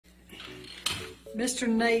Mr.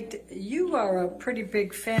 Knight, you are a pretty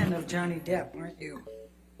big fan of Johnny Depp, aren't you?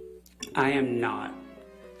 I am not.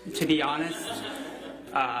 To be honest,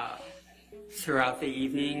 throughout the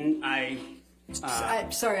evening, I'm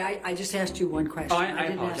sorry, I just asked you one question. Oh, I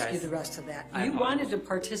didn't apologize. ask you the rest of that. I You apologize. wanted to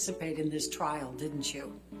participate in this trial, didn't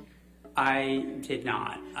you? I did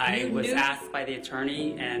not. I You was knew- asked by the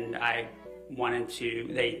attorney, and I wanted to.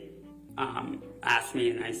 They asked me,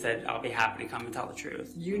 and I said I'll be happy to come and tell the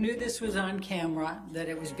truth. You knew this was on camera, that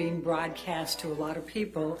it was being broadcast to a lot of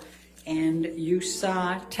people, and you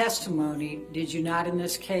saw testimony, did you not, in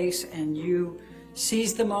this case? And you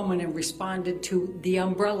seized the moment and responded to the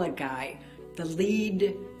umbrella guy, the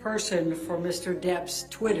lead person for Mr. Depp's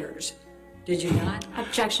Twitters. Did you not?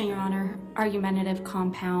 Objection, Your Honor. Argumentative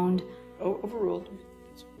compound. Overruled.